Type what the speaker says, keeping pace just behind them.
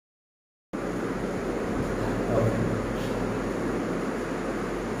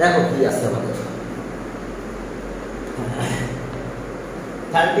দেখো কি আছে আমাদের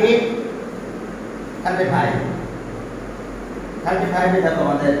 35 এ দেখো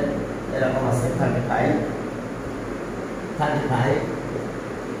আমাদের এরকম আছে 35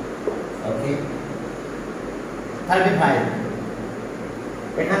 ওকে 35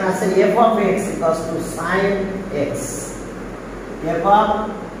 এখানে আছে f of x equals to sin x f of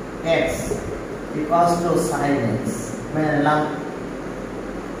x equals to sin x মানে নিলাম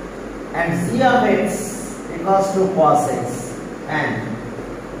and g of x equals to cos x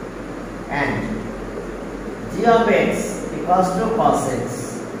and g of x equals to cos x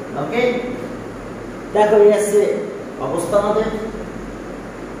okay দেখো এই আছে অবস্থা আমাদের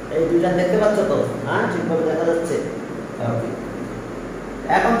এই দুইটা দেখতে পাচ্ছ তো হ্যাঁ ঠিকভাবে দেখা যাচ্ছে ওকে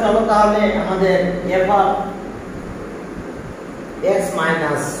এখন চলো তাহলে আমাদের f of x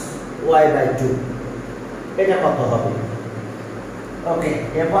minus y by 2 এটা কত হবে ওকে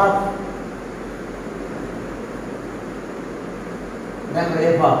f of দেখো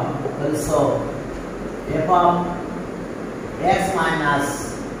f of so f of x minus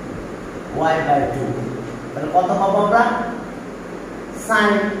y by 2 তাহলে কত পাবো আমরা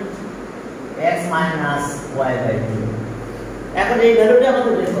sin x minus y by 2 এখন এই ভ্যালুটা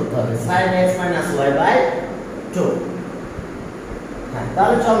আমাদের বের করতে হবে sin x minus y by 2 হ্যাঁ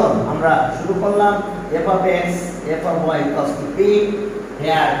তাহলে চলো আমরা শুরু করলাম f of x f of y equals to p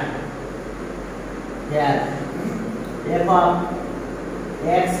here f of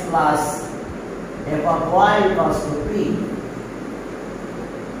x plus f of y equals to p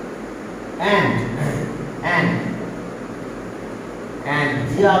and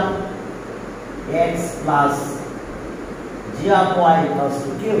g of x plus g of y equals to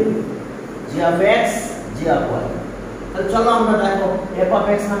q g of x g of y তাহলে চলো আমরা দেখো f of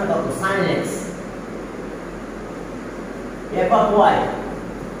x মানে কত sin x f of y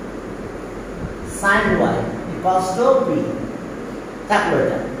sin y equals to p থাকলো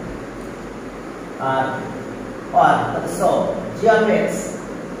এটা আর so g of x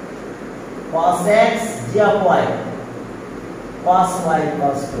cos x g of y cos y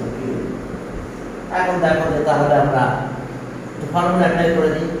equals to q এখন দেখো যে তাহলে আমরা ফর্মুলা অ্যাপ্লাই করে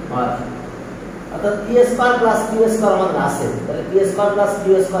দিই অর্থাৎ p square plus q square আমাদের আছে তাহলে p square plus q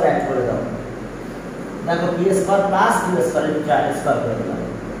square add করে দাও দেখো p square plus q square এটা স্কয়ার করে দিলাম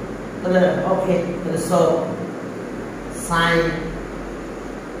তাহলে ওকে তাহলে so sin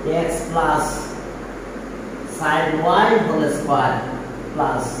x plus sin y whole square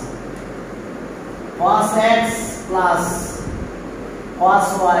plus cos x plus cos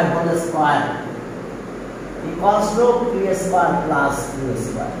y whole square equals to p square plus q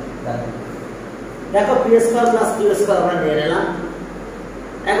square দেখো p square plus q square আমরা নিয়ে নিলাম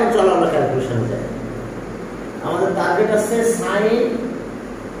এখন চলো আমরা ক্যালকুলেশনে যাই আমাদের টার্গেট আছে sin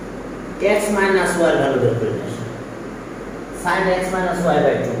x minus y value বের করে নিয়ে আসা sin x minus y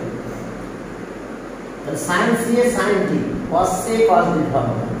by 2 তাহলে sin c sin d cos c cos d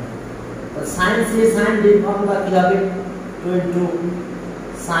formula তাহলে sin c sin d formula কি হবে 2 into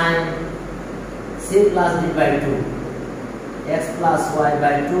sin c plus d by 2 x plus y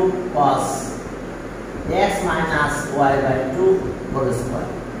by 2 cos x minus y by 2 whole square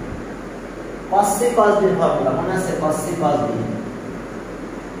cos c cos d formula মনে আছে cos c cos d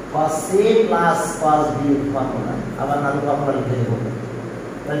cos c plus cos d formula আবার নাম formula লিখে দেব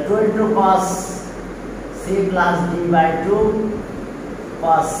তাহলে 2 into cos c plus d by 2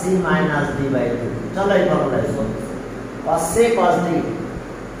 cos c minus d by 2 চলো এই formula use করি cos c cos d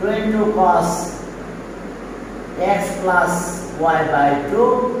 2 into cos x plus y by 2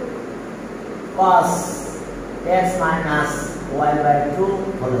 cos x minus y by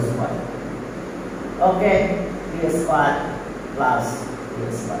 2 whole square okay p square plus q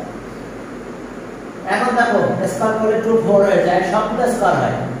square এখন দেখো square করলে 2 4 হয়ে যায় সবগুলো square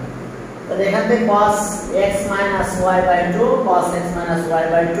হয় তাহলে এখান থেকে cos x minus y by 2 cos x minus y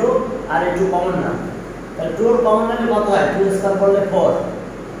by 2 আর এই 2 কমন না তাহলে 2 এর কমন নিলে কত হয় 2 স্কয়ার করলে 4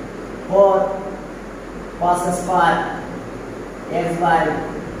 cos square x by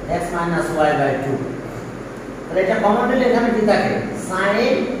x minus y by 2 তাহলে এটা কমন নিলে এখানে কি থাকে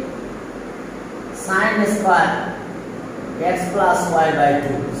sin square x plus y by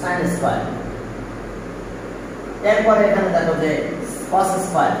 2 sin square এরপর এখানে দেখো যে cos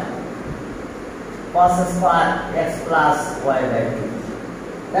square x plus y by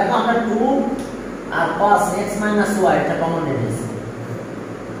 2 দেখো আমরা 2 আর cos x minus y এটা কমন নিয়ে নিয়েছি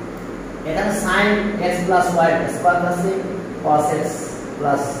এখানে sin x plus y square আছে cos x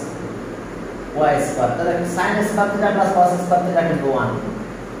plus y square তাহলে sin square theta plus cos square theta কিন্তু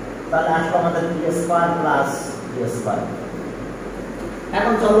 1 তাহলে আসলে আমাদের p square plus q square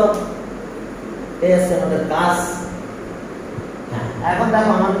এখন চলো এই আছে আমাদের কাজ। হ্যাঁ, এখন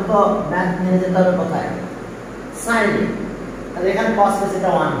দেখো আমাদের তো ম্যাথ নিয়ে যেতে হবে কোথায়, সাইন। তাহলে এখানে cos থিটা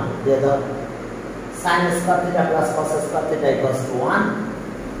 1 দিয়ে দাও, sin square theta plus cos square theta equals to 1।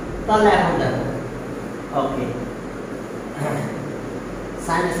 তাহলে এখন দেখো, ওকে,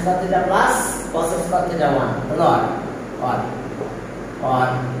 sin square theta plus cos square theta 1 তাহলে or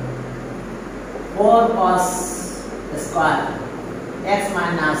 4 cos square x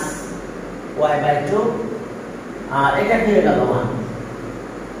minus y by 2, আর এটা কি হয়ে গেল 1,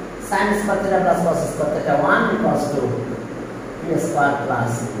 sin square theta plus cos square theta 1 equals to p square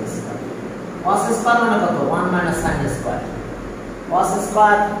plus b square. cos square মানে কত, 1 minus sin square, cos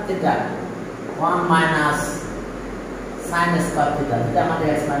square theta 1 minus sin square theta, theta মানে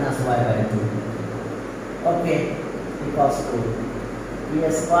x minus y by 2, okay, equals to p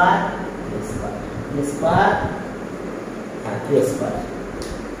square b square, b square R p square.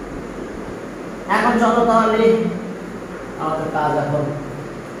 এখন চলো তাহলে আমাদের কাজ, এখন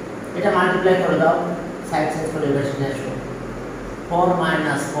এটা মাল্টিপ্লাই করে দাও, সাইড চেঞ্জ করে রিভার্স নিয়ে আসো, 4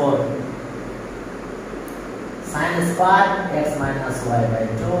 minus 4 sin square x minus y by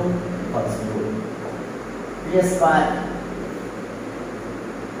 2 equals to p square,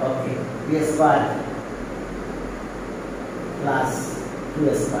 okay, p square plus q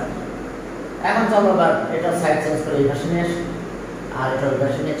square. এখন চলো এবার এটা সাইড চেঞ্জ করে রিভার্স নিয়ে আসো, আর এটা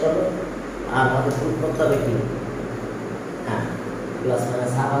রিভার্স নিয়ে চলো, আর আমাদের প্রুফ করতে হবে কি, হ্যাঁ, প্লাস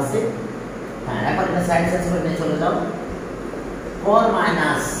মাইনাস হাফ আছে। হ্যাঁ, এখন এটা সাইড চেঞ্জ করে নিয়ে চলে যাও, 4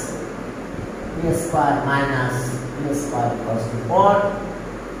 minus p square minus p square equals to 4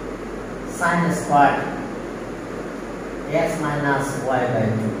 sin square x minus y by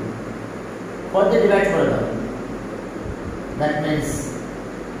 2, 4 দিয়ে ডিভাইড করে দাও, that means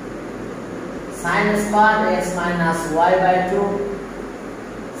sin square x minus y by 2,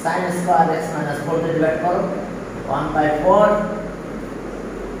 sin square x minus 4 দিয়ে ডিভাইড করো, 1 by 4,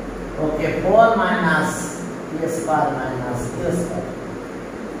 okay, 4 minus p square minus q square.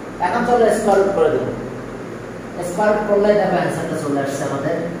 এখন চলো square root করে দেব, square root করলে দেখো অ্যানসারটা চলে আসছে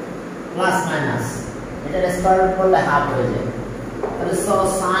আমাদের প্লাস মাইনাস, এটা স্কয়ার রুট করলে হাফ হয়ে যায়, তাহলে so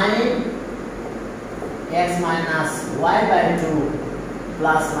sin x minus y by 2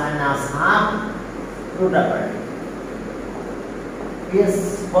 plus minus half root over p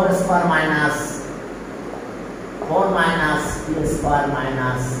square minus 4 minus p square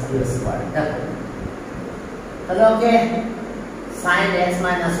minus q square. দেখো তাহলে ওকে, sin x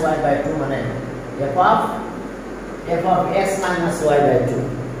minus y by 2 মানে f of x minus y by 2,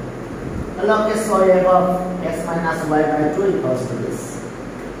 তাহলে ওকে, so f of x minus y by 2 equals to this,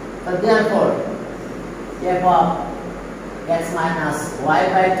 so therefore f of x minus y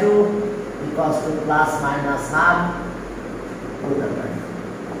by 2 equals to plus minus half root over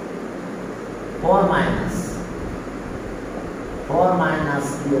 4 minus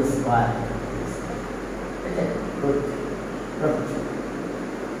p square, okay, good,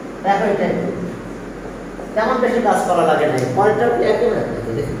 দেখো এটা তেমন বেশি কাজ করা লাগে না, পরেরটা কি একই না,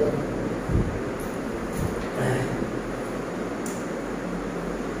 দেখি তো,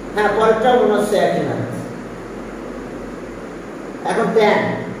 হ্যাঁ পরেরটা মনে হচ্ছে একই না। এখন tan,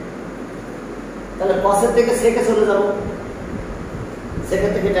 তাহলে cos-এর থেকে sec-এ চলে যাব,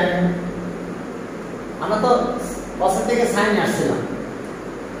 sec-এর থেকে tan, আমরা তো cos-এর থেকে sin আসছিলাম,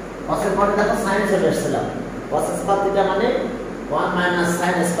 cos-এর পরে দেখো sin চলে আসছিলাম, cos স্কয়ার থিটা মানে 1 মাইনাস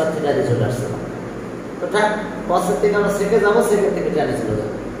sin স্কয়ার থিটা দিয়ে চলে আসছিলাম, তো ঠিক cos-এর থেকে আমরা sec-এ যাব, sec-এর থেকে tan-এ চলে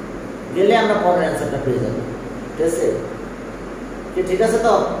যাব, গেলে আমরা পরের অ্যানসারটা পেয়ে যাব, ঠিক আছে? কি ঠিক আছে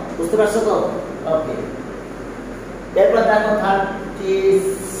তো, বুঝতে পারছো তো? ওকে, এরপর দেখো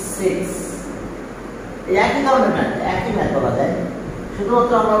 36, একই ধরনের ম্যাথ, একই ম্যাথ বলা যায়,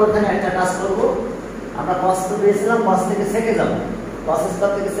 শুধুমাত্র আমরা ওখানে একটা কাজ করব, আমরা cos তো পেয়েছিলাম, cos থেকে sec-এ যাব, cos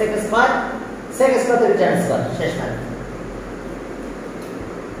স্কয়ার থেকে sec স্কয়ার, sec স্কয়ার থেকে tan স্কয়ার, শেষ ম্যাথ।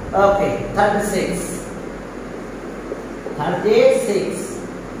 ওকে, 36,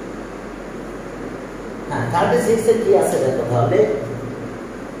 হ্যাঁ 36 এর কি আছে দেখো তাহলে,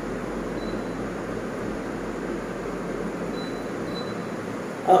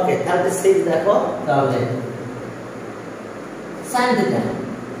 ওকে 36 দেখো তাহলে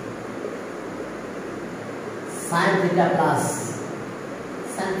sin theta plus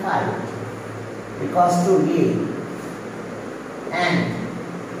sin phi equals to b and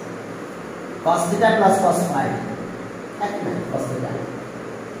cos theta plus cos phi,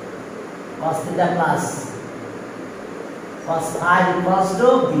 cos theta plus cos phi equals to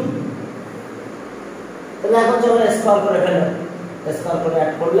b, তাহলে এখন চলো স্কয়ার করে ফেলো, স্কয়ার করে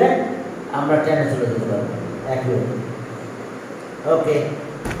অ্যাড করলে আমরা tan এ চলে যেতে পারবো, একই ওকে,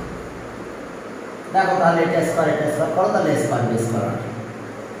 দেখো তাহলে এটা স্কয়ার করো, তাহলে স্কয়ার বি স্কয়ার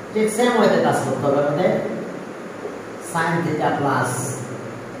ঠিক সেম ওয়েতে কাজ করতে হবে আমাদের। sin theta plus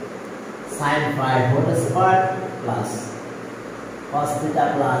sin phi whole square plus cos theta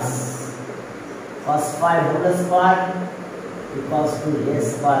plus cos phi whole square equals to a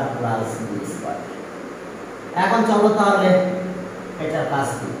square plus b square. এখন চলো তাহলে এটার কাজ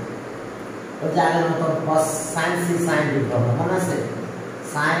কি, ওই যে আগের মতন cos sin c sin d করব, মনে আছে?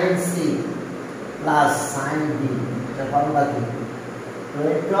 sin c plus sin d এটা ফর্মুলা কি? তো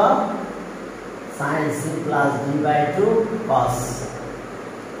sin c plus d by 2 cos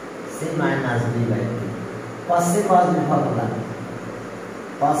c minus d by 2 cos c cos d formula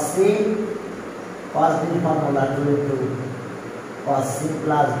cos c cos d formula 2 into cos c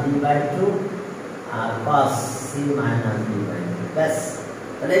plus d by 2 R cos c minus d by 2 ব্যাস।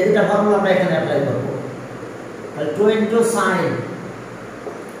 তাহলে এই দুটো formula আমরা এখানে apply করব। তাহলে 2 into sin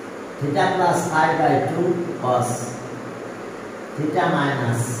theta plus phi by 2 cos theta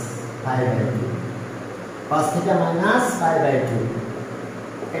minus phi by 2 cos theta minus phi by 2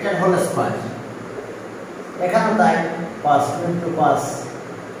 এটার whole square. এখানেও তাই cos 2 into cos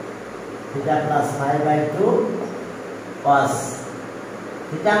theta plus phi by 2 cos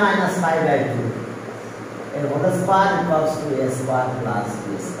theta minus phi by 2 এর whole square equals to a square plus b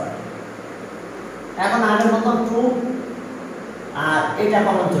square. এখন আগের মতন 2 আর এটা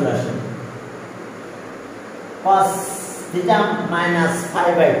common চলে আসে, cos theta minus phi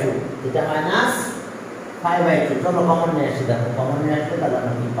by 2 theta minus phi by 2 চলো common নিয়ে আসি। দেখো কমন নিয়ে আসলে তাহলে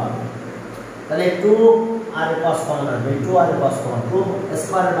আমরা কি পাবো, তাহলে 2 আর cos কমন আসবে, 2 আর cos কমন, 2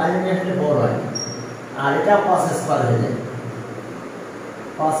 স্কয়ার বাইরে নিয়ে আসলে 4 হয় আর এটা cos স্কয়ার হয়ে যায়,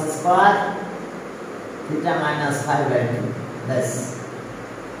 cos square theta minus phi by 2 ব্যাস।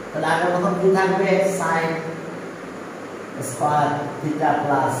 তাহলে আগের মতন কি থাকবে, sin square theta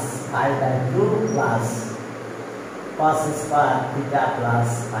plus phi by 2 plus cos square theta plus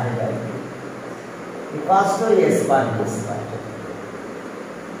phi by 2 equals to a square b square।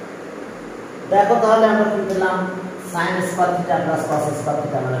 দেখো তাহলে আমরা কি পেলাম, sin square theta plus cos square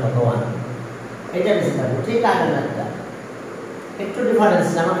theta মানে কত 1, এটা বেশি থাকবে ঠিক আগের ম্যাথটা, একটু ডিফারেন্স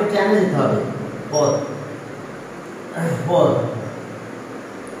আমাকে টেনে দিতে হবে 4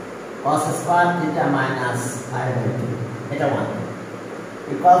 cos square theta minus phi by 2 এটা 1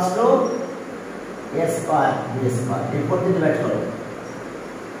 equals to a square b square। এই 4 দিয়ে ডিভাইড করো,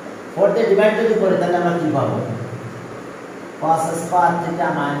 4 দিয়ে ডিভাইড যদি করি তাহলে আমরা কি পাবো, cos square theta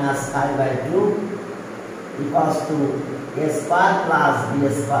minus phi by 2 equals to a square plus b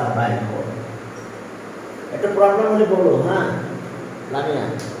square by 4। এটা প্রবলেম হলে বলো, হ্যাঁ লামিয়া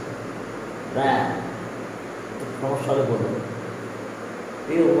সমস্যা হলে বলো,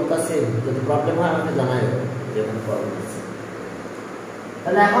 এই মতাসে যদি প্রবলেম হয় আমাকে জানাইও যে কোনো প্রবলেম আছে।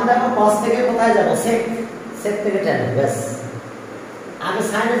 তাহলে এখন দেখো cos থেকে কোথায় যাব, sec থেকে tan ব্যাস। আগে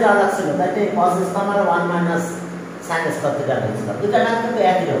sin এ যাওয়া যাচ্ছিল, তাই cos স্কয়ার মানে 1 minus sin square theta square, দুটো ম্যাথ কিন্তু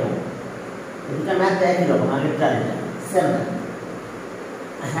একই রকম, দুটো ম্যাথ একই রকম, আগের টাইমটা সেম না।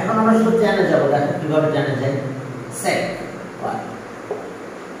 এখন আমরা শুধু tan এ যাব, দেখো কিভাবে tan এ যাই, sec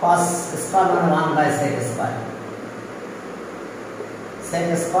cos স্কয়ার মানে 1 by sec square, sec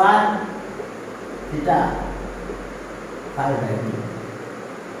square theta phi by 2।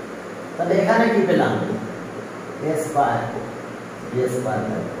 তাহলে এখানে কি পেলাম, a square b square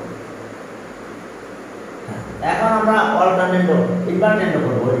by 4। এখন আমরা অল্টারনেটো ইনভার্টেন্টো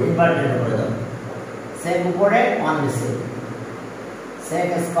করব, ইনভার্টেন্টো করে দাও, sec উপরে 1 নিচে, sec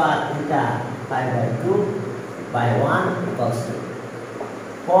square theta phi by 2 by 1 equals to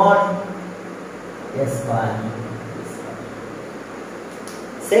 4 a square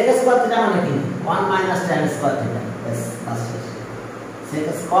sec square theta মানে কি 1 মাইনাস tan স্কয়ার থিটা ব্যাস ফার্স্ট sec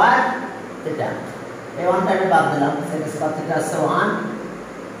স্কয়ার থিটা এই 1 টাকে বাদ দিলাম, sec স্কয়ার থিটা আছে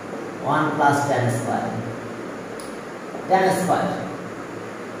 1 plus tan square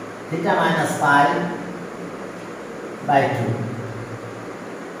theta minus phi by 2।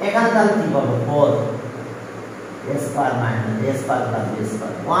 এখানে তাহলে কি পাবো, 4 a square minus a square plus b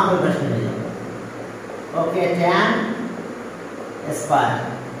square 1 ওই পাশে নিয়ে যাব। ওকে, tan square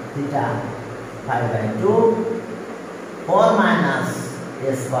theta phi by 2 4 minus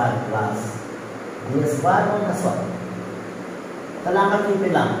a square plus b square minus 1। তাহলে আমরা কি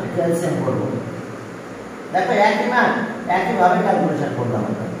পেলাম, এটা এলসিএম করব, দেখো একই মান একই ভাবে ক্যালকুলেশন করলাম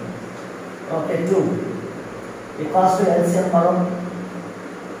আমরা। ওকে, 2 equals to এলসিএম করো,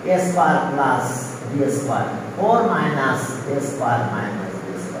 a square plus b square 4 minus a square minus b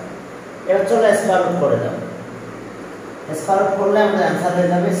square। এবার চলো স্কয়ার রুট করে দাও, স্কয়ার রুট করলে আমাদের आंसर হয়ে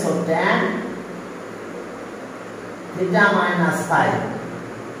যাবে, so tan theta minus 5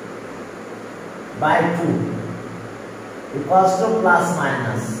 by 2 equals to plus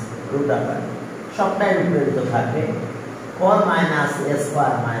minus root over সবটাই বিপরীত থাকবে 4 minus a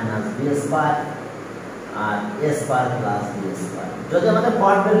square minus b square R a square plus b square যদি আমাদের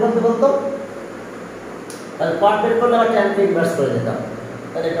পট বের করতে বলতো তাহলে পট বের করলে আমরা tan কে ইনভার্স করে দিতাম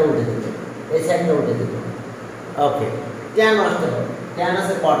তাহলে এটা উল্টে দিত এই সাইডটা উল্টে দিত ওকে tan আসতে হবে tan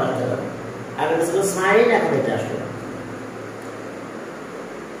আছে পট আসতে হবে আগে ছিল sin এখন এটা আসবে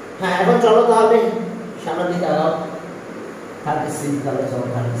হ্যাঁ এখন চলো তাহলে সামনের দিকে আগাও 36 তাহলে চলো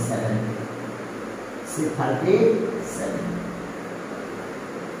 37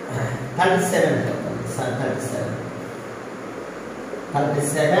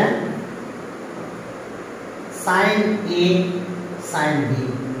 37 sin A sin B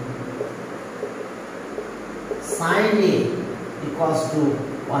sin A equals to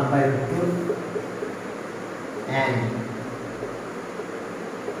 1 by root 2 and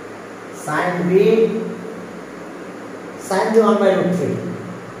sin B sin B 1 by root 3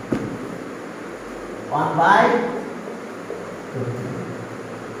 1 by root 3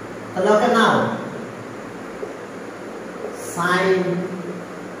 so look at now sin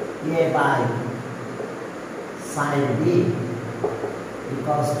A by sin B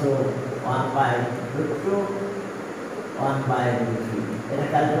equals to 1 by root 2 1 by root 3 এটা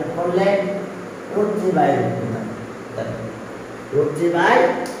calculate করলে root 3 by root 2 root 3 by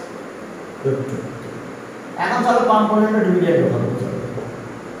root 2 এখন চলো component dividend করব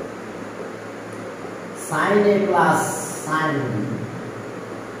sin A plus sin B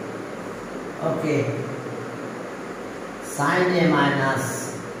okay sin A minus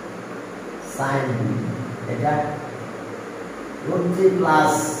sin B এটা root 3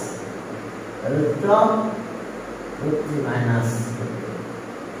 plus root 2 root 3 minus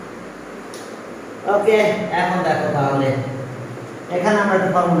ওকে এখন দেখো তাহলে এখানে আমরা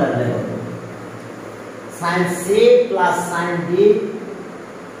একটা ফর্মুলা লিখব sin C plus sin D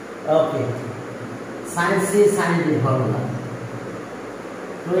okay sin C sin D formula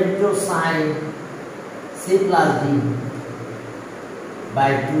 2 into sin C plus D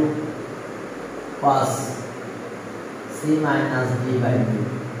by 2 cos C minus D by 2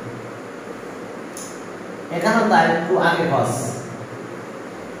 এখানে তাই একটু আগে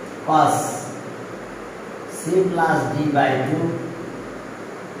cos C plus D by 2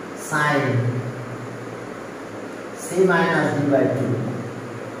 sin C minus D by 2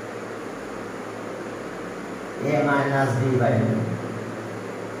 A minus D by 2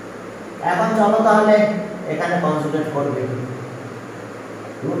 এখন চলো তাহলে এখানে conjugate করবে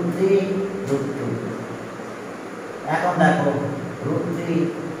root 3 root 2 এখন দেখো root 3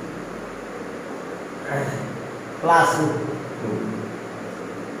 plus root 2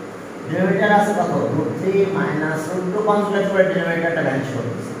 ডিনোমিনেটর আছে কত root 3 minus root 2 কনজুগেট করে ডিনোমিনেটরটা ভ্যানিশ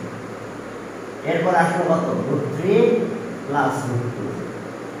করতেছে এরপর আসলো কত root 3 plus root 2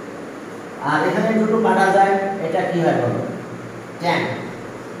 আর এখানে দুটো কাটা যায় এটা কি হয় বলো tan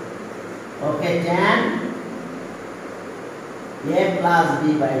okay tan a plus b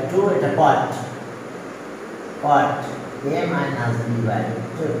by 2 এটা cot a minus b by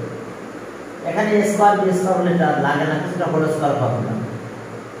 2 এখানে a square b square হলে এটা লাগে না সেটা whole square formula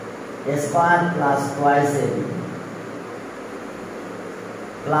a square plus twice ab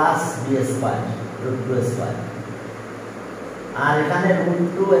plus b square root 2 square আর এখানে root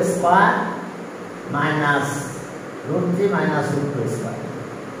 2 square minus root 3 minus root 2 square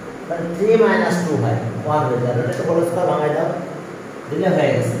তাহলে 3 minus 2 হয় 1 হয়ে যাবে এটা হোল স্কয়ার ভাঙাই দাও দিলে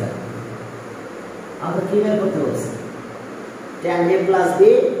হয়ে গেছে আমরা কি বের করতে বলছি tan a plus b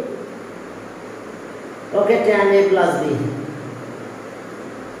okay tan a plus b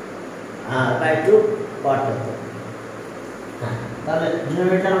by 2 cot হ্যাঁ তাহলে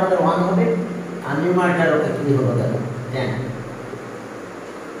ডিনোমিনেটর আমাদের 1 হবে আর নিউমারেটর ওটা কি হবে দেখো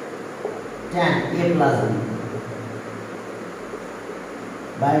tan a plus b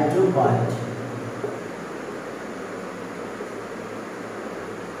by 2 cot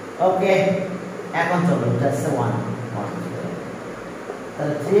ওকে এখন চলো এটা আছে 1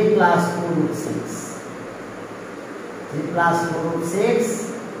 তাহলে 3 plus 2 root 6 3 plus 2 root 6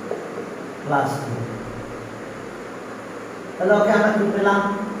 plus 2 তাহলে ওকে আমরা কি পেলাম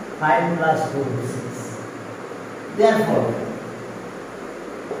 5 plus 2 root 6 therefore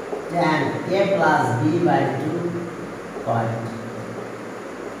tan a plus b by 2 cot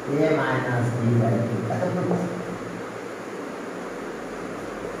a minus b by 2 এত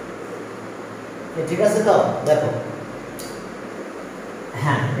ঠিক আছে তো দেখো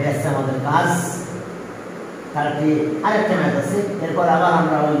হ্যাঁ এই আছে আমাদের কাজ 30 আরেকটা ম্যাথ আছে এরপর আবার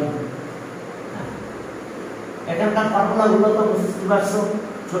আমরা ওই এখানকার ফর্মুলাগুলো তো বুঝতে পারছো,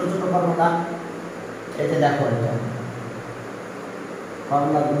 ছোট ছোট ফর্মুলা। এতে দেখো এটা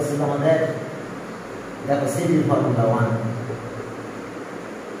ফর্মুলাগুলো ছিল আমাদের, দেখো CD formula 1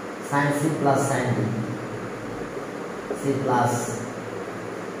 sin c plus sin d, c plus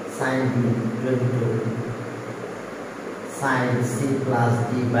sin d 22 sin c plus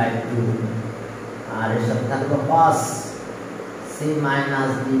d by 2, আর এর সাথে থাকবে cos c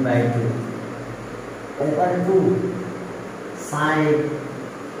minus d by 2, এরপরে 2 sin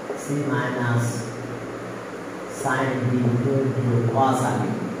c minus sin d into cos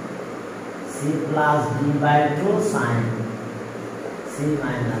আগে c plus d by 2 sin c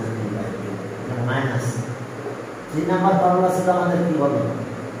minus d by 2, এটা minus. 3 number formula ছিল আমাদের কি বলো,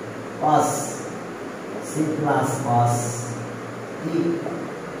 cos c plus cos d,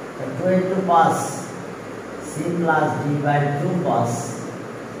 2 into cos c plus d by 2 cos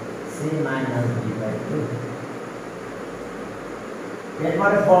c minus d by 2।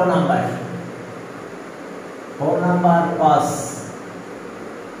 এরপরে 4 number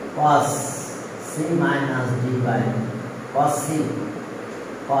cos c minus d by cos c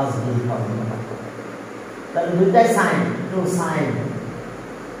cos d formula, তাহলে দুইটাই sin, 2 sin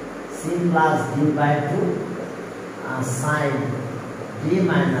c plus d by 2 R sin d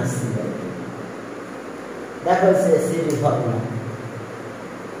minus c by 2। দেখো c formula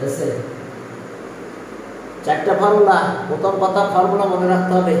এসে চারটা formula. প্রথম কথা formula মনে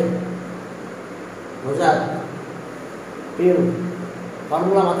রাখতে হবে, বুঝা পিউ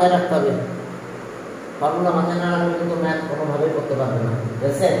ফর্মুলা মাথায় রাখতে হবে। ফর্মুলা মাথায় না রাখলে কিন্তু ম্যাথ কোনোভাবেই করতে পারবে না, ঠিক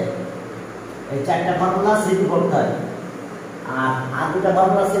আছে? এই চারটা ফর্মুলা সিডি পড়তে হয়, আর দুটা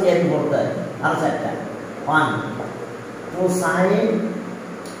ফর্মুলা সিডি এডি পড়তে হয়। আর চারটা 1 2 sin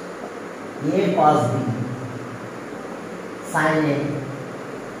a cos b sin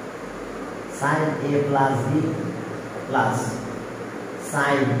a plus b plus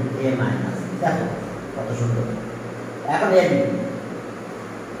sin a minus b। দেখো কত সুন্দর। এখন এডি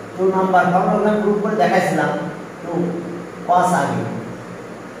 2 নাম্বার ফর্মুলা গ্রুপ করে দেখাইছিলাম, 2 cos আগে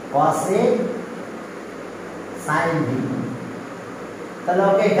cos a sin b, তাহলে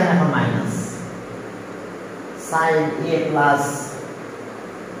ওকে এখানে এখন minus sin a plus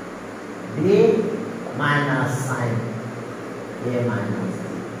b minus sin a minus b।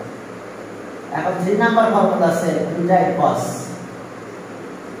 এখন 3 নাম্বার ফর্মুলা আছে দুইটাই cos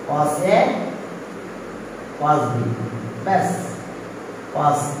a cos b, ব্যাস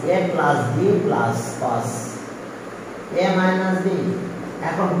cos a plus b plus cos a minus b।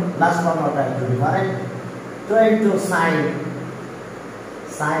 এখন লাস্ট ফর্মুলাটা একটু different, 2 into sin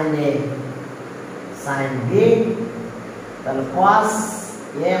a sin b, তাহলে cos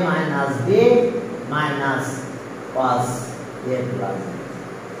a minus b minus cos a plus b।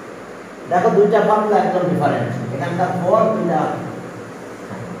 দেখো দুইটা formula একদম ডিফারেন্ট, এখানকার 4 দুইটা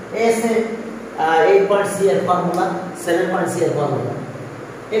এসে 8.c এর ফর্মুলা, 7.c এর ফর্মুলা,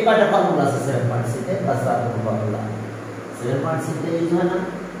 এই কয়টা ফর্মুলা আছে 7.c তে, বাস আর কোনো ফর্মুলা 7.c তে ইউজ হয় না,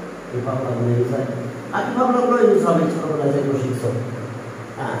 এই ফর্মুলাগুলো ইউজ হয়। আর কি ফর্মুলাগুলো ইউজ হবে ছোটবেলা যেগুলো শিখছো,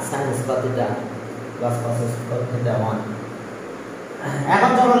 sin cos theta plus cos theta 1।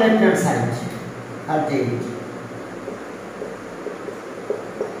 এখন চলো left hand side 38,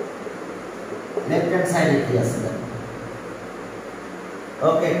 left hand সাইডে কি আছে দেখো,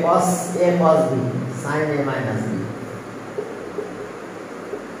 ওকে cos a cos b sin a minus b,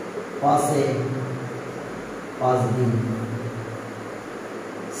 cos a cos b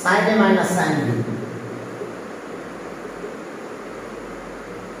sin a minus sin b,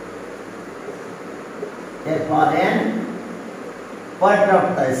 এরপর n পরেরটা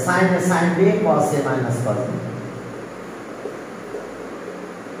উঠতে sin a sin b cos a minus cos b,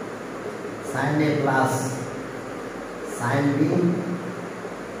 sin a plus sin b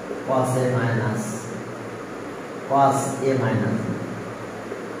cos a minus cos a minus b,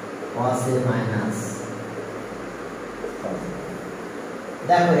 cos a minus cos a।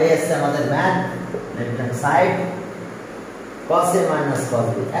 দেখো এই আছে আমাদের math left hand side cos a minus cos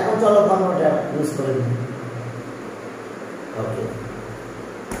b। এখন চলো ফর্মুলাটা use করে দিই। ওকে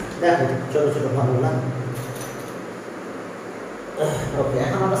দেখো ছোট ছোট ফর্মুলা। ওকে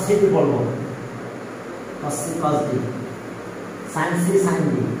এখন আমরা সিডি বলবো, cos c cos d sin c sin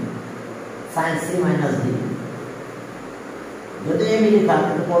d sin c minus d, যদি এমনি লিখা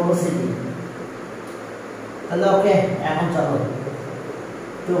কিন্তু পড়বো সিডি। তাহলে ওকে এখন চলো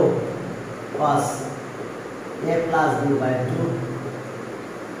 2 cos a plus b by 2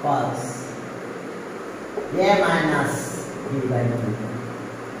 cos a minus b by 2,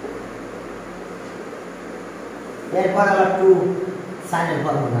 এরপর আবার 2 sin এর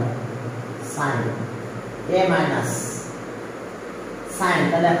formula sin a minus sin,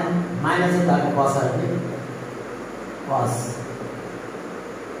 তাহলে এখন মাইনাসে তাহলে cos আসবে, cos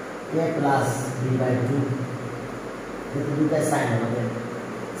a plus b by 2, যেহেতু দুটা sin আমাদের,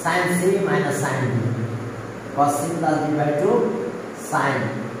 sin c minus sin b, cos c plus b by 2 sin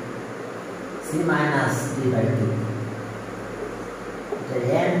c minus b by 2, এটা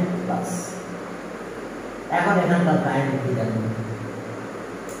n plus, এখন এখানকার কাহিনী কি দেখুন,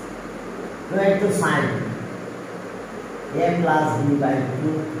 2 sin a plus b by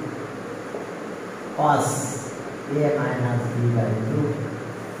 2 cos a minus b by 2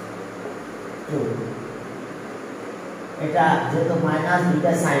 এটা যেহেতু মাইনাস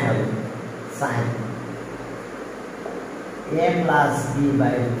দুইটা সাইন হবে, sign a plus b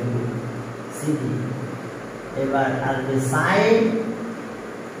by 2 cd, এবার আসবে sign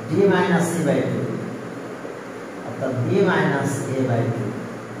d minus c by 2, অর্থাৎ b minus a by 2,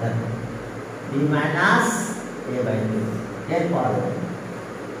 দেখো b minus a by 2 এরপর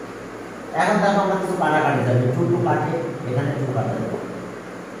এখন দেখো আমরা কিছু কাটাকাটি যাবে, 2 2 কাটে, এখানে 2 কাটা যাবে।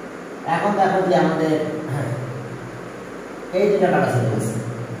 এখন দেখো যে আমাদের এই দুটো কাটা চলে গেছে,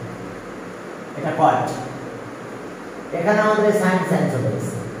 এটা কট, এখানে আমাদের সাইন সাইন চলে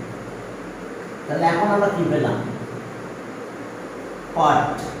গেছে, তাহলে এখন আমরা কি পেলাম,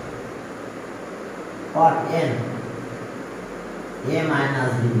 কট cot n a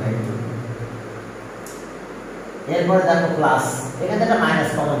minus b by 2, এরপরে দেখো প্লাস, এখানে একটা মাইনাস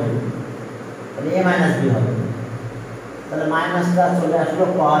কমন নেব, তাহলে a minus b হবে, তাহলে মাইনাসটা চলে আসলো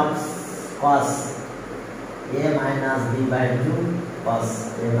cos a minus b by 2 cos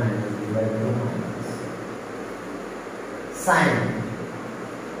a minus b by 2 minus sin,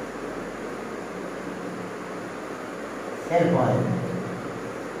 এরপরে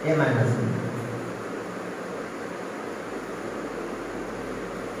a minus b,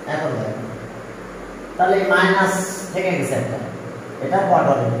 এখন দেখো তাহলে মাইনাস থেকে গেছে একটা, এটা কট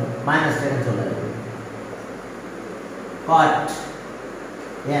হবে, মাইনাস থেকে চলে যাবে, cot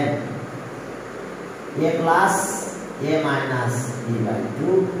n a plus a minus b by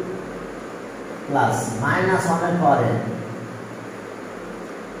 2 plus minus 1 এর পরে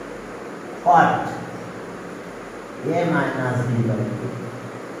cot a minus b by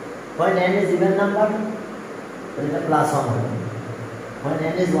 2, when n is even number then it is plus 1 হবে, when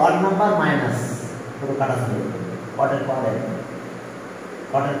n is odd number minus পুরো কাটা যাবে, cot এর পরে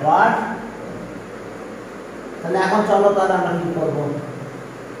cot এর পর, তাহলে এখন চলো তাহলে আমরা কি করব,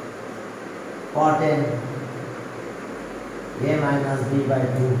 cot n a minus b by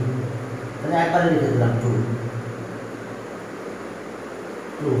 2, তাহলে একবারে লিখে দিলাম 2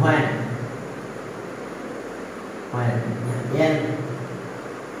 when n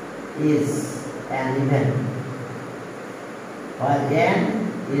is an even, while n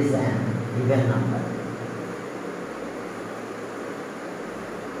is an even number,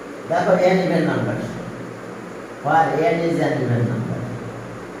 দেখো n even number, while n is an even number,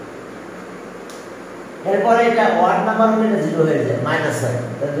 এরপরে এটা ওয়ার্ড নাম্বার হলে এটা 0 হয়ে যায়, মাইনাস হয়,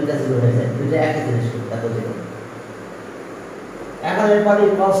 তাহলে দুইটা 0 হয়ে যায়, দুইটা একই জিনিস, দেখো 0, এখন এরপরে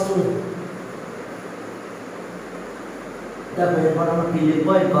cos 2, দেখো এরপর আমরা কি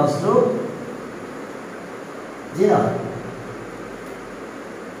লিখবো, cos 2 0,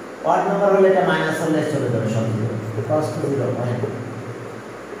 ওয়ার্ড নাম্বার হলে এটা মাইনাস হলে চলে যাবে সব 0, cos 2 0 point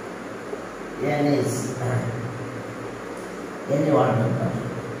n is any odd number,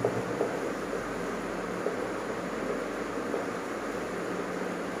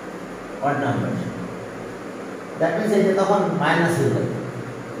 odd number, that means এটা তখন মাইনাস হয়ে যাবে,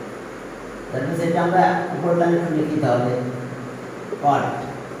 that means এটা আমরা উপর লাইনে লিখি তাহলে cot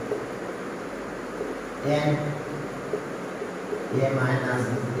n a minus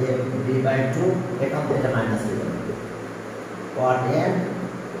a b by 2, এখান থেকে মাইনাস হয়ে যাবে, cot n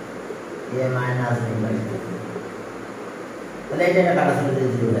a minus b by 2, তাহলে এটা কাটা চলে যায়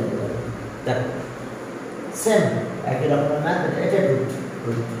 0 হয়ে যাবে, দেখো সেম একই রকম ম্যাথ, এটা রুট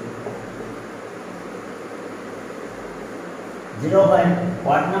 0 পয়েন্ট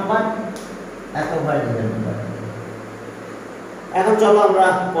ওয়াট নাম্বার, এত পয়েন্ট ইভেন নাম্বার। এখন চলো আমরা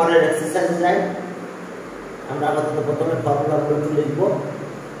পরের এক্সারসাইজে যাই, আমরা আপাতত প্রথমে ফর্মুলাগুলো একটু লিখবো,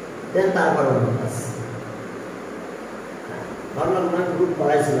 দেন তারপর অন্য কাজ, ফর্মুলাগুলো আমি গ্রুপ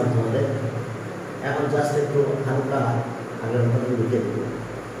করাইছিলাম তোমাদের, এখন জাস্ট একটু হালকা আগের মতো লিখে দেব,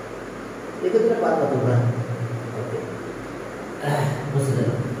 লিখে দিলে পারবো তোমরা, ওকে বুঝতে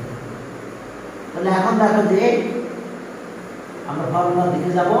গেল। তাহলে এখন দেখো যে আমরা ফর্মুলা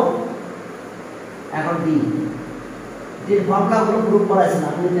লিখে যাব, এখন ডি যে ফর্মুলাগুলো গ্রুপ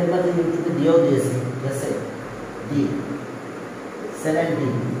করাইছিলাম, আমি দেখলাম যে ইউটিউবে দিয়েও দিয়েছি, ঠিক আছে, ডি 7d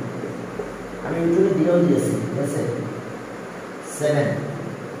আমি ইউটিউবে দিয়েও দিয়েছি, ঠিক আছে? 7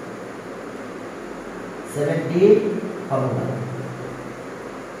 ফর্মুলা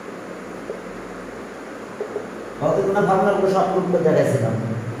কতগুলো ফর্মুলাগুলো সব গ্রুপে দেখাইছিলাম।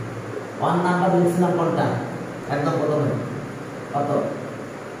 1 নাম্বার লিখছিলাম কোনটা একদম প্রথমে, কত?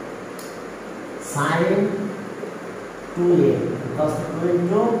 sin 2a cos 2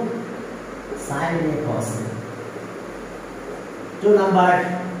 into sin a cos a. 2 number,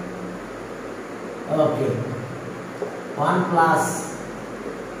 okay, 1 plus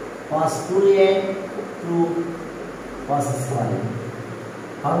cos 2a 2 cos square.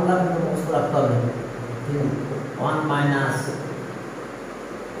 Formula को मुझको रखता हूँ 1 minus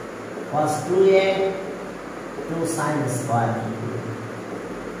cos 2a 2 sin square.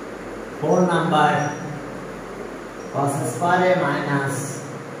 4 number cos square a minus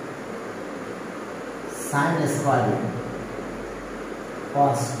sin square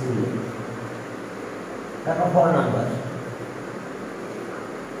cos 2a. देखो 4 number.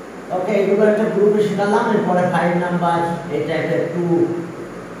 Okay, এগুলো একটা গ্রুপে শিখলাম। এরপরে 5 নাম্বার এই টাইপের 2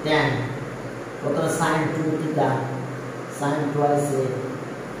 tan, প্রথমে sin 2 theta sin twice a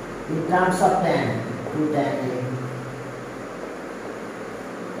in terms of tan 2 tan a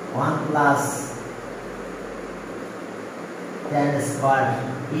 1 plus tan square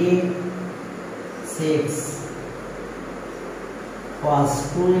a 6 cos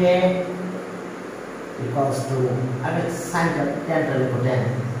 2a equals to, अगर sin tan का लिखो tan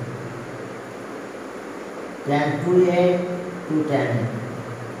 2a 2 tan a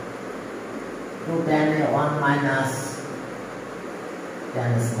 2 tan a 1 minus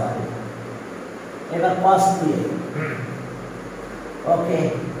tan square. एबार cos 2a, okay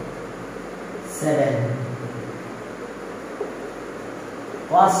 7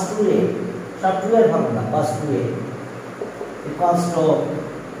 cos 2a सब 2 এর formula cos 2a equals to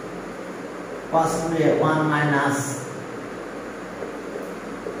cos 2a 1 minus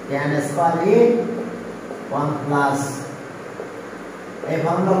tan square a 1 plus এই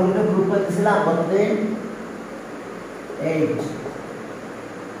ফর্মুলাগুলো group করতেছিলাম কতদিন 8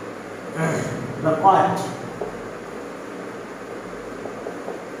 cot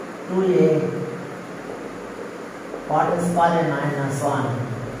 2a cot square minus 1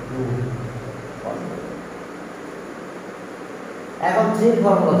 2 এখন 3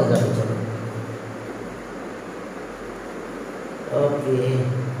 ফর্মুলাতে যাব চলো। ওকে,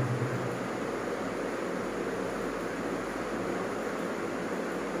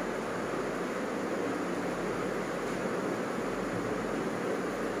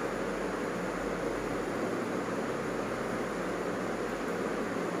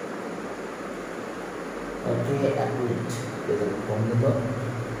 okay एक मिनट ये तो कौन दे दो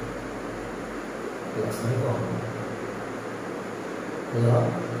क्लास में कौन हेलो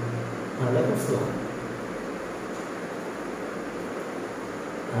हेलो कुछ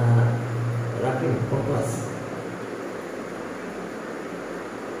राकिन कौन क्लास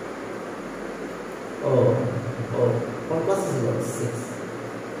ओ ओ कौन क्लास है वो 6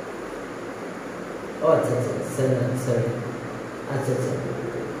 ओ अच्छा अच्छा 7 अच्छा अच्छा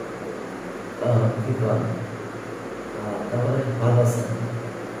কি কর তাহলে ভালো আছে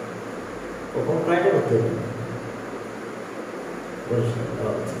ও কোন ক্রাইটে করতে পরিষ্কার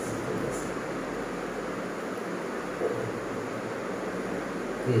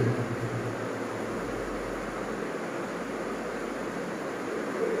কি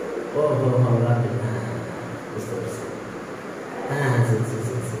ও হো হো রাখি বুঝতে পারছি হ্যাঁ জি জি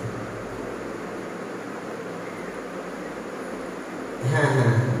জি হ্যাঁ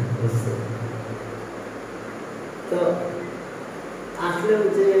হ্যাঁ বুঝতে তো আসলে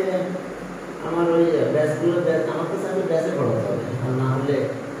যে আমার ওই ব্যাচগুলো আমার কাছে আমি ব্যাচে পড়াতে হবে, আর না হলে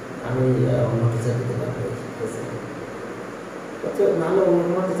আমি অন্য টিচার দিতে পারবো, ঠিক আছে? না হলে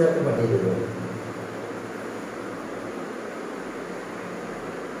অন্য টিচারকে পাঠিয়ে দেবো।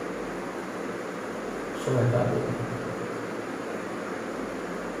 সময় পাবে,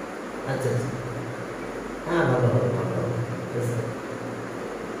 আচ্ছা আচ্ছা হ্যাঁ ভালো হবে ভালো হবে, ঠিক আছে?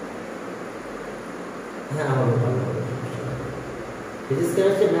 হ্যাঁ হবে ভালো হবে, ফিজিক্স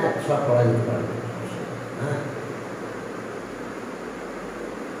কেমিস্ট্রি ম্যাথ সব পড়া যেতে পারবে। হ্যাঁ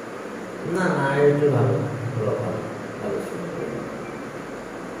না না একটু ভালো ভালো ভালো ভালো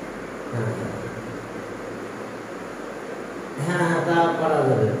হ্যাঁ হ্যাঁ হ্যাঁ তা করা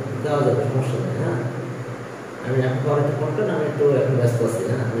যাবে, দেওয়া যাবে, সমস্যা নেই। হ্যাঁ আমি এখন পরে ফোন করেন, আমি একটু এখন ব্যস্ত আছি।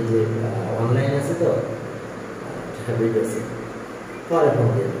 হ্যাঁ আমি যে অনলাইন আছে তো ভিডিও আছে, পরে ফোন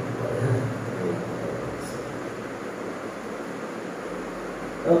দিয়ে পরে। হ্যাঁ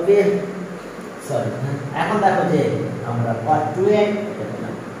ওকে সরি। এখন দেখো যে আমরা পার্ট 2 এ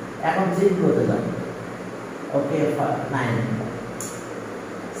এখন 3 করতে যাও। ওকে 9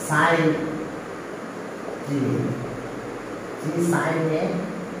 sin 3 sin a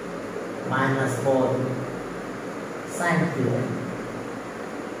minus 4 sin 3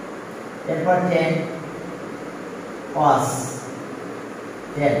 এরপর 10 cos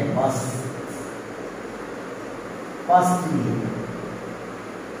 3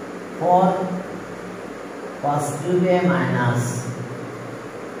 4 cos cube a minus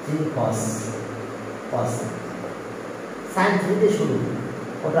 3 cos sin 3 দিয়ে শুরু,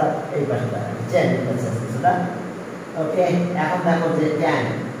 ওটা এই পাশে দাঁড়ায় 10 সেটা। ওকে এখন দেখো যে 10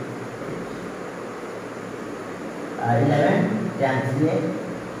 11 tan 3a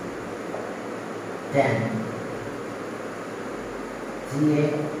 10 3a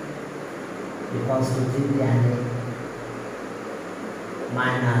equals to 3 tan a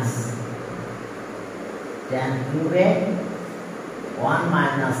minus tan cube a 1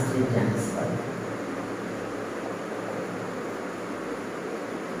 minus 3 tan square।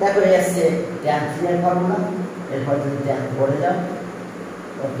 দেখো এসে tan 3 এর ফর্মুলা, এরপর যদি tan পড়ে যাও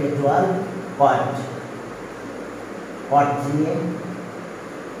ওকে 12 cot 3a,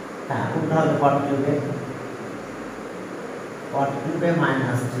 হ্যাঁ উল্টো হবে cot cube a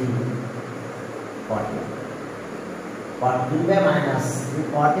minus 3 cot cube a minus 3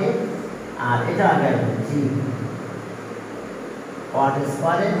 cot a, আর এটা আগে 3 cot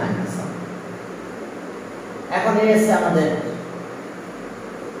square a minus 1। এখন এসে আমাদের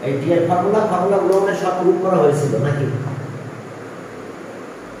এই ডি এর ফর্মুলাগুলো আমরা সব প্রুফ করা হয়েছিল নাকি?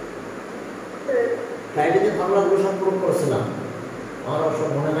 ফ্রাইডেতে ফর্মুলাগুলো সব প্রুফ করেছিলাম, আমার সব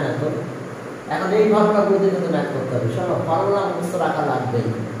মনে নাই তো। এখন এই ফর্মুলাগুলো দিয়ে কিন্তু ম্যাথ করতে হবে। সব ফর্মুলা মুখস্থ রাখা লাগবেই,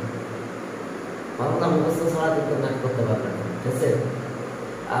 ফর্মুলা মুখস্থ ছাড়া কিন্তু ম্যাথ করতে পারবে না, ঠিক আছে?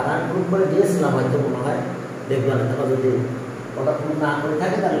 আর আমি প্রুফ করে দিয়েছিলাম হয়তো মনে হয়, দেখবেন তারপর যদি ওটা প্রুফ না করে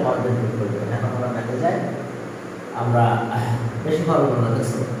থাকে তাহলে পারবেন প্রুফ করে দেবেন। এখন আমরা ম্যাথে যাই, আমরা বেশি ফর্মুলা না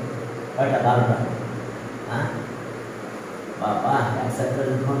দেখছি, কয়টা 12টা, হ্যাঁ বাবা এক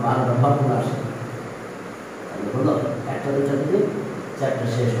চ্যাপ্টারে যখন 12টা ফর্মুলা আসে তাহলে হলো একটা দুটা দিলে চ্যাপ্টার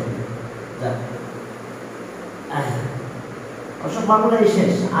শেষ হবে। যাক অবশ্য ফর্মুলাই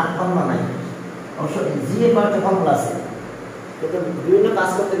শেষ, আর ফর্মুলা নাই। অবশ্য জি এ কয়েকটা ফর্মুলা আছে, কিন্তু বিভিন্ন কাজ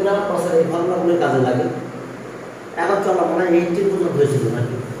করতে গেলে আমার প্রসেস এই ফর্মুলাগুলোই কাজে লাগে। এখন চলো মনে হয় 18 পর্যন্ত হয়েছিল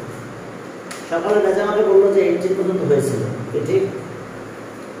নাকি? সকালে মেজা আমাকে বললো যে 18 পর্যন্ত হয়েছিল, ঠিক?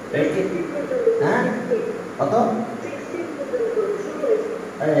 হ্যাঁ কত?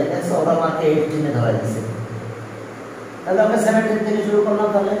 দেখছো ওরা আমাকে 18 এ ধরা দিচ্ছে। তাহলে আমরা 17 থেকে শুরু করলাম,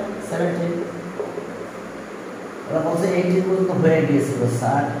 তাহলে 17 ওরা বলছে 18 পর্যন্ত হয়ে গিয়েছিল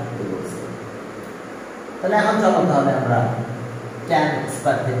স্যার, তাহলে এখন চলো তাহলে আমরা tan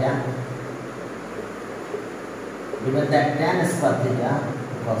স্কয়ার থেকে given that tan square theta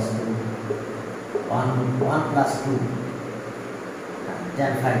equals to 1 plus 2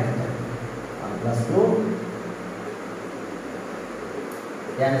 tan phi theta 1 plus 2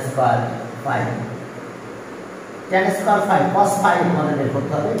 tan square phi cos phi আমাদের বের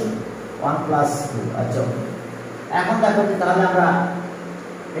করতে হবে 1 plus 2। আচ্ছা এখন দেখো তাহলে আমরা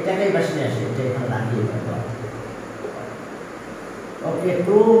এটাকেই বসে নিয়ে আসি, এটা এখানে লাগিয়ে দেব। ওকে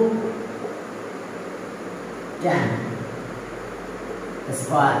 2 tan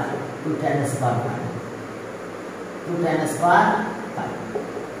square 2 tan square phi 2 tan square phi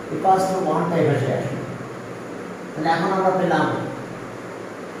equals to 1 টাই বসে আসে। তাহলে এখন আমরা পেলাম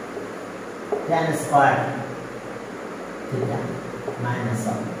tan square theta minus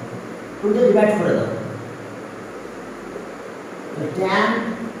 1 2 দিয়ে ডিভাইড করে দাও, তো tan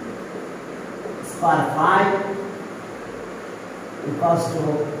square phi equals to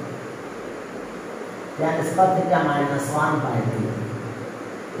tan square theta minus 1 by 2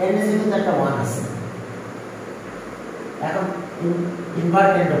 tan এর সাথে একটা 1 আছে, এখন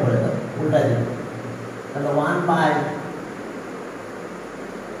ইনভার্টেড করে দাও, উল্টা দিও, তাহলে 1 by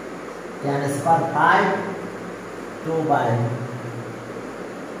tan square phi 2 by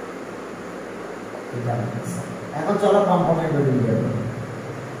theta minus 1। এখন চলো কম্পোনেন্ট বেরিয়ে যাবে,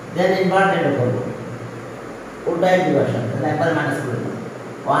 দেন ইনভার্টেড করব, উল্টাই ডিভিশন, তাহলে একবার মাইনাস করে দাও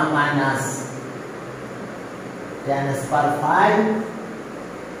 1 minus tan square phi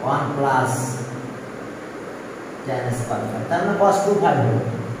 1 plus tan square phi, তার মানে cos 2 phi হলো।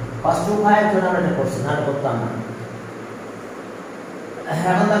 cos 2 phi এর জন্য আমরা এটা করছি, না করতাম না।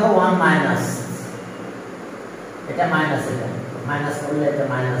 এখন দেখো 1 মাইনাস, এটা মাইনাস, এটা মাইনাস করলে এটা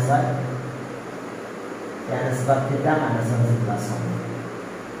মাইনাস হয়, tan square theta minus 1 plus 1।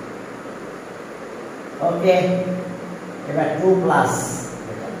 ওকে এবার 2 প্লাস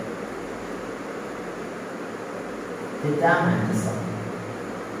theta minus 1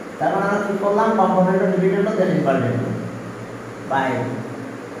 তার মানে আমরা কি করলাম, component dividend then inverted by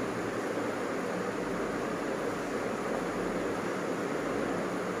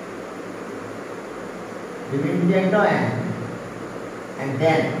dividend and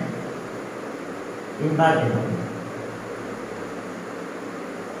then inverted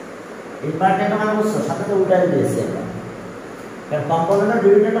মানে বুঝছো, সাথে তো উল্টাই দিয়েছি আমরা, কারণ কম্পোনেন্ট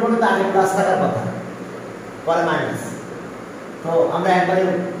ডিভিডেন্ড মানে তো আগে প্লাস থাকার কথা, পরে মাইনাস। তো আমরা একবারে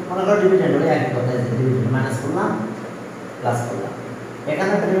মনে করো ডিভিডেন্ড হলে একই কথা, ডিভিডেন্ড মাইনাস করলাম প্লাস করলাম,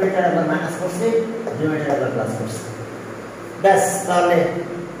 এখানে ডিভিডেন্ড একবার মাইনাস করছি, ডিভিডেন্ড একবার প্লাস করছি, ব্যাস। তাহলে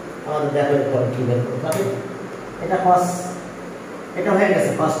আমাদের দেখো এরপর কি বের করতে হবে। এটা cos, এটা হয়ে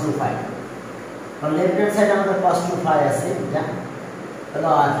গেছে cos 2 phi, কারণ লেফট হ্যান্ড সাইডে আমাদের cos 2 phi আছে, যা তাহলে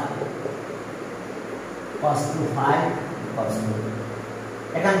আর cos 2 phi cos 2,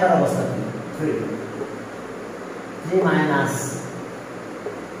 এখানকার অবস্থা কি 3 মাইনাস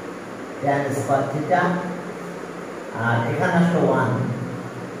tan স্কয়ার থিটা, আর এখানে আসলো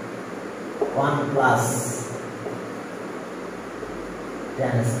 1 প্লাস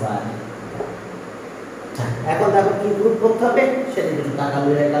tan স্কয়ার। এখন দেখো কি প্রুফ করতে হবে, সেটা কিছু টাকা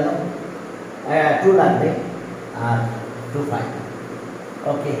বেড়ে গেল, 2 লাগবে আর 2 phi।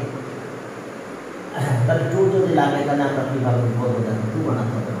 ওকে, তাহলে 2 যদি লাগে তাহলে আমরা কিভাবে বলবো, দেখো 2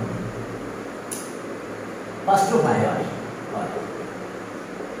 বানাতে হবে, cos 2 phi হয়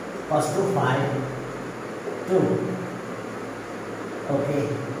cos 2 phi 2। ওকে,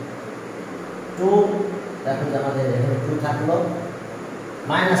 2 দেখো যে আমাদের এখানে 2 থাকলো,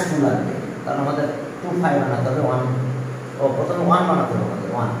 মাইনাস 2 লাগবে, কারণ আমাদের 2 phi বানাতে হবে 1, ও প্রথমে 1 বানাতে হবে আমাদের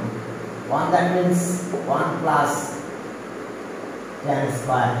 1 that means 1 plus tan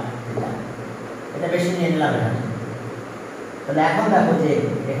square theta, এটা বেশি নিয়ে নিলাম এখানে। তাহলে এখন দেখো যে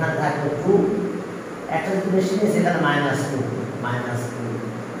এখানে থাকবে 2, একটা যদি বেশি নিয়ে সেখানে minus 2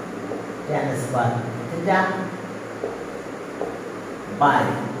 tan square theta by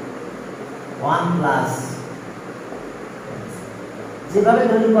 1 plus, যেভাবে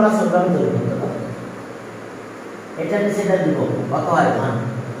তৈরি করা সেভাবে তৈরি করতে পারবে। এটা নিচে এটা দিব, কত হয় 1,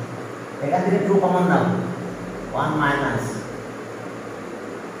 এখান থেকে 2 কমন নাও, 1 মাইনাস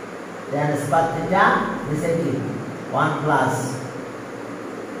tan স্কয়ার থিটা, নিচে কি 1 প্লাস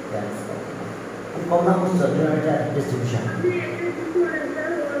tan স্কয়ার থিটা। এই কমন বুঝছো, এটা ডিস্ট্রিবিউশন।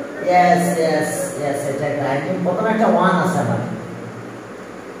 ইয়েস এটা গাইড, প্রথমে একটা 1 আছে আমার,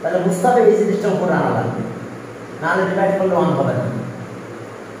 তাহলে বুঝতে হবে এই জিনিসটা উপরে আনা লাগবে, নাহলে ডিভাইড করলে 1 হবে না।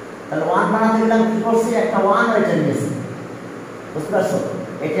 তাহলে 1 বানাতে গেলে আমি কি করছি, একটা 1 এটা নিয়েছি, বুঝতে পারছো,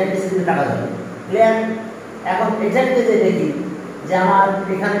 এটা নিচে দিলে টাকা যাবে, ক্লিয়ার। এখন এটা নিতে যে দেখি যে আমার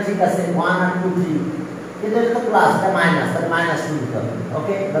এখানে ঠিক আছে 1 আর 2 3, কিন্তু এটা তো প্লাস, এটা মাইনাস, তাহলে মাইনাস 2 দিতে হবে।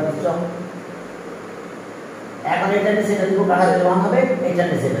 ওকে, বুঝছো। এখন এটা নিচে এটা দিব, টাকা দিলে 1 হবে, এটা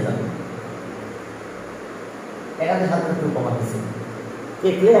নিচে এটা যাবে, এখানে সাথে 2 কমা দিছি, কি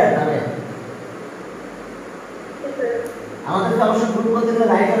ক্লিয়ার? তাহলে আমাদেরকে অবশ্য প্রুফ করতে গেলে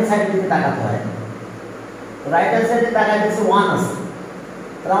রাইট হ্যান্ড সাইড দিকে তাকাতে হয়, রাইট হ্যান্ড সাইডে তাকায় দেখছি 1 আছে,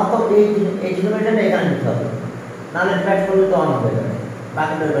 তাহলে আমার তো এই ডিনোমিনেটরটা এখানে নিতে হবে, নাহলে ডিভাইড করলে তো 1 হয়ে যাবে,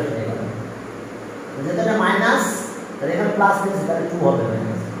 বাকি দুটো পাশে নিয়ে গেল, যেহেতু এটা মাইনাস তাহলে এখানে প্লাস দিচ্ছি, তাহলে 2 হবে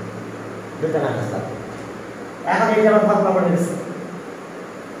মাইনাস, দুটো মাইনাস লাগবে। এখন এই যে আমার ফর্মুলা পড়ে গেছে,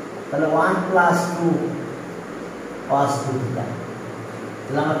 তাহলে 1 প্লাস 2 cos 2 থিটা,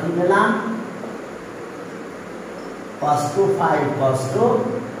 তাহলে আমরা কি পেলাম, cos 2 phi cos 2,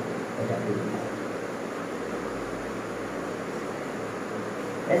 এটা কি,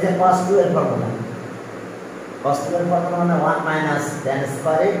 এই যে cos 2 এর ফর্মুলা, cos 2 এর ফর্মুলা মানে 1 মাইনাস tan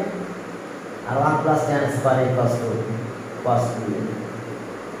স্কয়ার আর 1 প্লাস tan স্কয়ার cos 2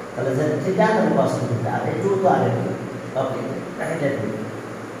 তাহলে যে থিটা তাহলে cos 2 থিটা, আর এই 2 তো আগে। ওকে, এটা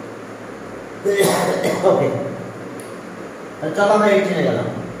ওকে, তাহলে চলো আমরা 18 এ গেলাম,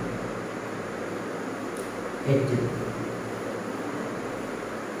 18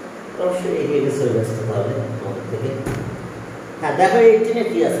 অবশ্যই এগিয়ে গেছে হয়ে গেছে তাহলে আমাদের থেকে। হ্যাঁ দেখো 18 এ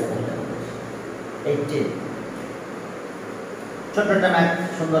কি আছে, তাহলে 18 ছোট একটা ম্যাথ,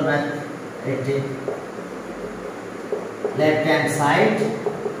 সুন্দর ম্যাথ। 18 লেফট হ্যান্ড সাইড,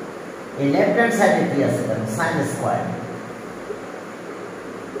 এই লেফট হ্যান্ড সাইডে কি আছে, দেখো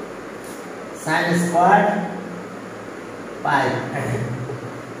sin square pi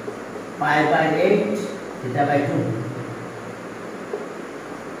by 8 theta by 2,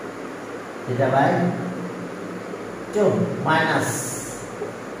 theta by 2 minus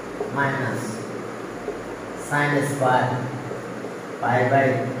sin square pi by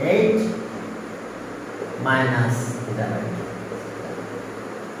 8 minus theta by 2।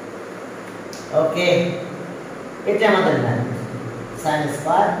 ওকে, এটা আমাদের math sin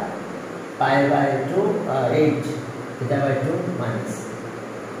square pi by 2 8 theta by 2 minus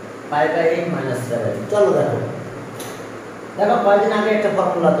pi by 8 minus theta by 2 চলো দেখো কয়েকদিন আগে একটা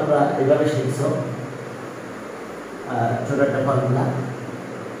ফর্মুলা তোমরা এভাবে শিখছো ছোট একটা ফর্মুলা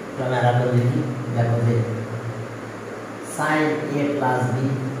আমি আর একবার লিখি দেখো যে sin a plus b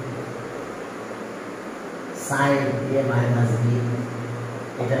sin a minus b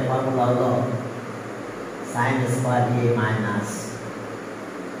এটার ফর্মুলা হলো sin square a minus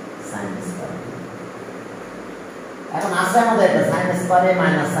sin square b এখন আছে আমাদের এটা sin square a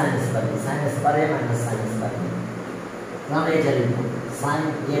minus sin square b sin square a minus sin square b আমরা এটা লিখব sin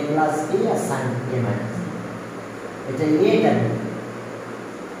a plus b R sin a minus b এটা a টা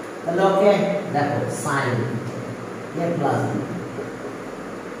তাহলে ওকে দেখো sin a plus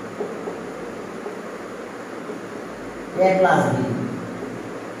b a plus b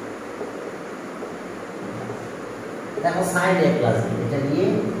দেখো sin a plus b এটা দিয়ে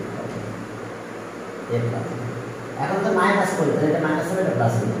a plus b এখন তো মাইনাস করি তাহলে এটা মাইনাস হবে এটা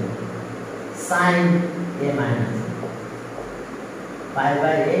প্লাস হবে sin a minus pi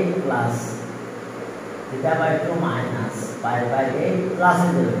by 8 plus theta by 2 minus pi by 8 plus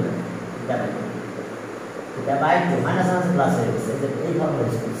theta by 2 theta by 2 minus আছে প্লাস হয়ে গেছে এই ফর্মুলা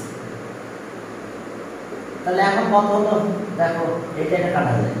ইউজ করছি তাহলে এখন কত হলো দেখো এটা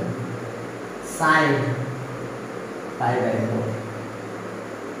কাটা যায় sin pi by 4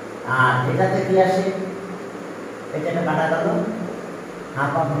 আর এটাতে কি আসে এটা কাটা গেল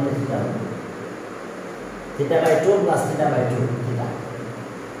হাফ হাফ হলে থিটা হবে theta by 2 plus theta by 2 theta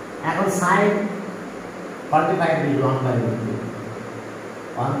এখন sin 45 degree 1 by root 2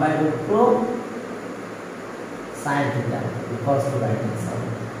 1 by root 2 sin theta equals to right hand side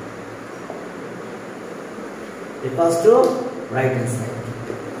equals to right hand side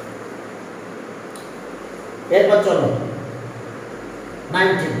এরপর চলো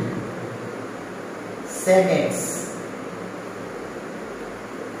 19 sec x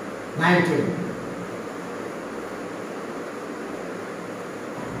 19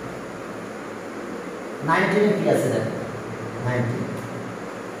 19 কি আছে দেখো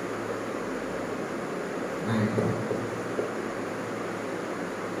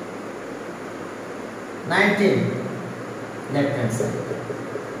 19 left hand side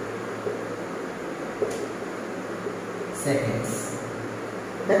sec x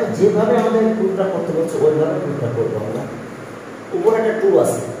দেখো যেভাবে আমাদের প্রুফটা করতে বলছে ওইভাবে প্রুফটা করব আমরা উপরে একটা 2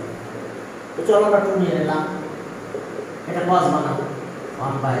 আছে তো চলো আমরা 2 নিয়ে নিলাম এটা cos বানাবো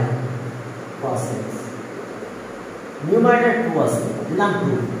 1 by cos x নিউমারেটর 2 আছে দিলাম 2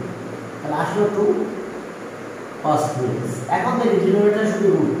 তাহলে আসলো 2 cos 2x এখন দেখি ডিনোমিনেটর শুধু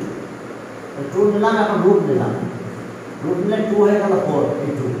রুট 2 নিলাম এখন রুট নিলাম রুট নিলে 2 হয়ে গেল 4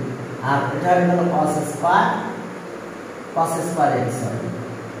 এই 2 আর এটা হয়ে গেল cos square x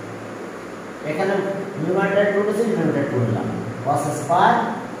এখানে নিউমারেটর 2 আছে ডিনোমিনেটর 2 নিলাম cos square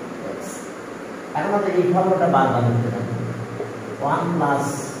x এখন আমাদের এই ফর্মুলাটা বারবার লিখতে হবে 1 plus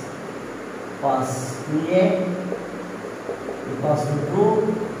cos 2a equals to 2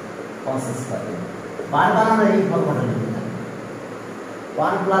 cos square বারবার আমরা এই ফর্মুলাটা লিখতে হবে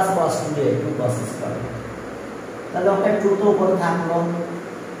 1 plus cos 2a 2 cos square তাহলে ওকে 2 তো উপরে থাকলো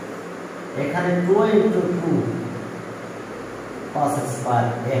এখানে 2 into 2 cos square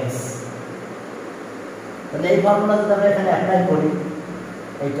x তাহলে এই ফর্মুলা যদি আমরা এখানে অ্যাপ্লাই করি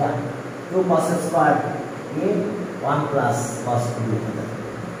এটা 2 cos square a 1 plus cos 2a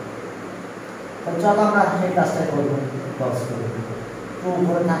তো চলো আমরা সেই কাজটা করব cos 2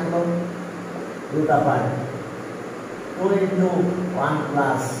 উপরে থাকলো root apart 2 into 1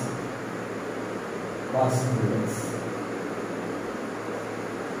 plus cos 2x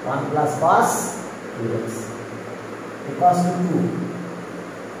 1 plus cos 2x equals to 2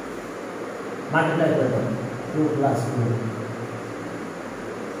 multiply করে দাও 2 plus 2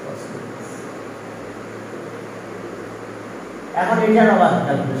 cos 2x এখন এটার আবার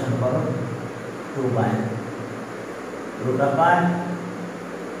ক্যালকুলেশন করো 2 by root apart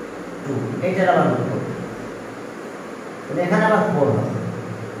 2 এটার আবার রুট করো তাহলে এখানে আবার 4 হবে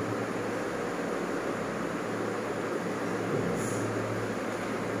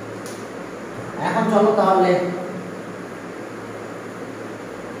এখন চলো তাহলে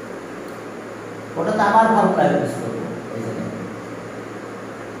ওটাতে আবার ফর্মুলা ইউজ করব এই যে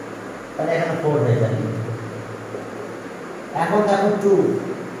তাহলে এখানে 4 হয়ে যাবে এখন দেখো 2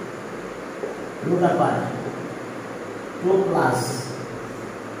 root apart 2 plus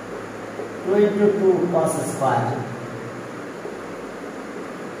 2 into 2 cos square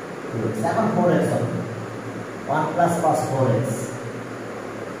এখন 4x হবে 1 plus cos 4x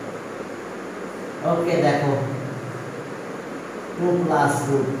ওকে দেখো 2 2 plus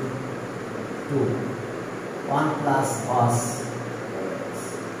root 2 1 plus cos x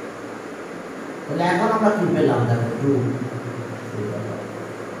তাহলে এখন আমরা কি পেলাম দেখো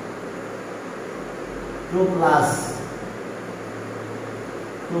 2 plus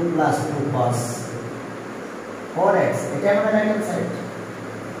 2 cos 4x এটা আমাদের রাইট হ্যান্ড সাইড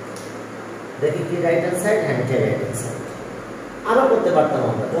দেখি কি রাইট হ্যান্ড সাইড হ্যাঁ এটা রাইট হ্যান্ড সাইড আরো করতে পারতাম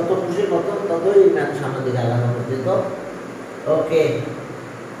আমরা যত খুশি ততই ম্যাথ সামনে দিকে আগানো যেত ওকে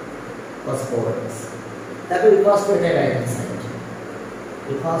cos 4x তারপর ইকুয়ালস টু এটা right hand side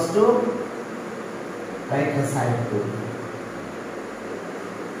equals to right hand side 2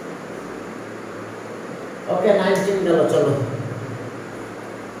 ওকে 19 গেল চলো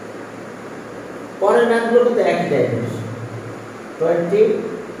পরের ম্যাথগুলো কিন্তু একই টাইপের 20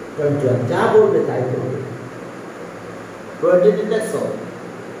 21 যা বলবে তাই করবে 20 তে দেখো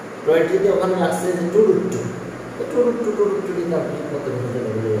 20 তে ওখানে আসছে যে 2 root 2 তো 2 root 2 দিন আপনি কত বুঝতে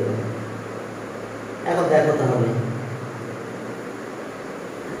পারবেন এখন দেখো তাহলে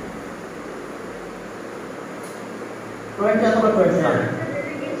 20 অথবা 21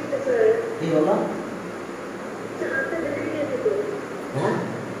 কি বলো হ্যাঁ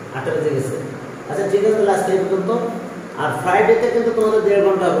 8 বেজে গেছে আচ্ছা ঠিক আছে লাস্ট টাইম পর্যন্ত আর ফ্রাইডে তে কিন্তু তোমাদের 1.5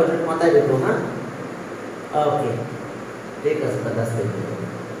 ঘন্টা হবে এটা মাথায় রেখো হ্যাঁ ওকে ঠিক আছে দাদা